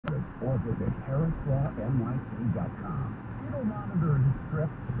or visit harrislawnyc.com. Fetal monitor strip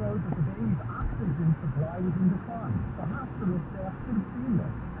shows that the baby's oxygen supply was in decline. The hospital staff should have seen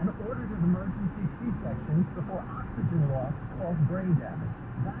this and ordered an emergency C-section before oxygen loss caused brain damage.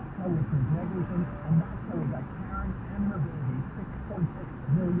 That's how we proved negligence, and that's how we got Karen and her baby $6.6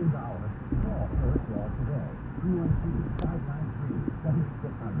 million. Call Harris Law today.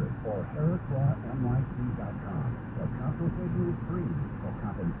 212-593-7600 or harrislawnyc.com. The consultation is free, or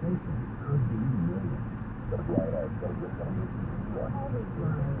compensation could be millions. That's why I said this on this one. Always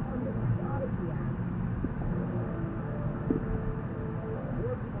lying.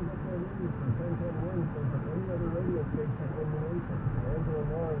 More people get their news from 1010 Wednesday than any other radio station in the nation. Angela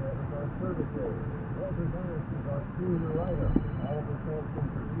Moria is our service aide. Walter Dennis is our senior writer. Oliver Sampson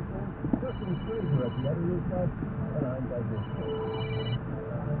producer. Justin Fraser at the editor's desk. And I'm Douglas.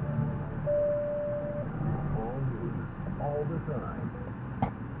 All news, all the time.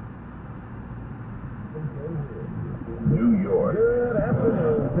 New York. Good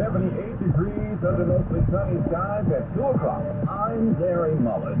afternoon. 78 degrees under mostly sunny skies at 2 o'clock. I'm Larry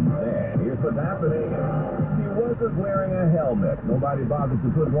Mullins, and here's what's happening. He wasn't wearing a helmet. Nobody bothered to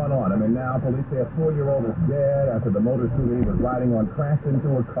put one on him, and now police say a 4-year-old is dead after the motor scooter he was riding on crashed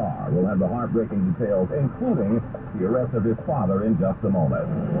into a car. We'll have the heartbreaking details, including the arrest of his father, in just a moment.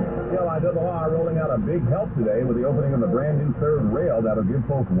 LIRR rolling out a big help today with the opening of the brand new third rail that'll give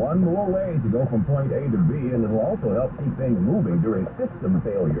folks one more way to go from point A to B, and it'll also help keep things moving during system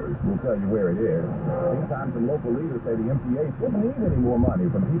failures. We'll tell you where it is. Meantime, some local leaders say the MTA shouldn't need any more money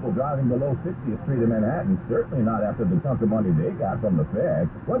from people driving below 60th Street in Manhattan, certainly not after the chunk of money they got from the Fed.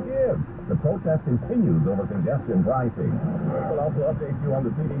 What gives? The protest continues over congestion pricing. We'll also update you on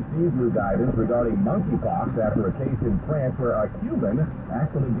the CDC's new guidance regarding monkeypox after a case in France where a human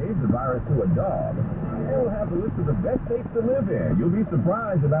actually gave the virus to a dog. And we'll have the list of the best states to live in. You'll be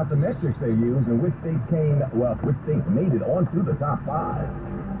surprised about the metrics they use and which states which states made it onto the top 5.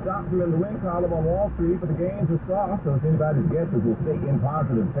 Stocks are in the win column on Wall Street, but the gains are soft, so it's anybody's guess as we'll stay in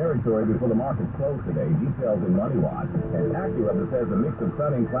positive territory before the markets close today. Details in Money Watch. And AccuWeather says a mix of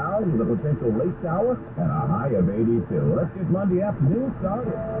sun and clouds with a potential late shower and a high of 82. Let's get Monday afternoon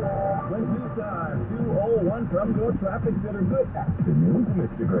started. When news time, 2:01 from your traffic center. Good afternoon to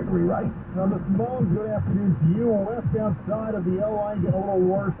Mr. Gregory Wright. Mr. Bones, good afternoon to you. Westbound side of the L line getting a little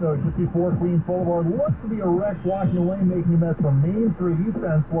worse, though, just before Queens Boulevard. Looks to be a wreck blocking the lane, making a mess from Main Street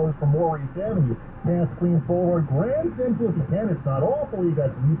eastbound flows from Maurice Avenue past Queens Boulevard. Grand Central, if you can, it's not awful. You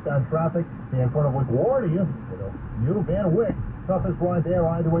got some eastbound traffic in front of LaGuardia. New Van Wyck. Toughest ride there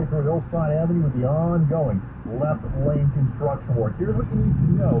either way through Hillside Avenue with the ongoing left lane construction work. Here's what you need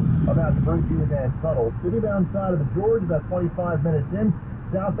to know about the Bridge and Tunnel. Citybound side of the George, about 25 minutes in.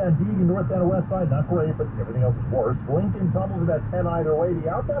 Southbound Deegan, northbound and west side, not great, but everything else is worse. Lincoln tumbles about 10 either way. The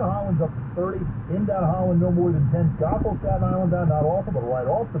outbound Holland's up to 30. Inbound Holland no more than 10. Gothel, Staten Island bound, not awful, but right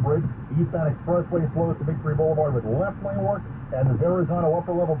off the bridge. Eastbound Expressway slows to Victory Boulevard with left lane work. And the Verrazano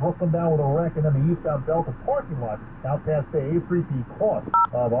upper level Brooklyn bound with a wreck. And then the eastbound Delta parking lot out past the A3P cost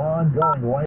of ongoing right.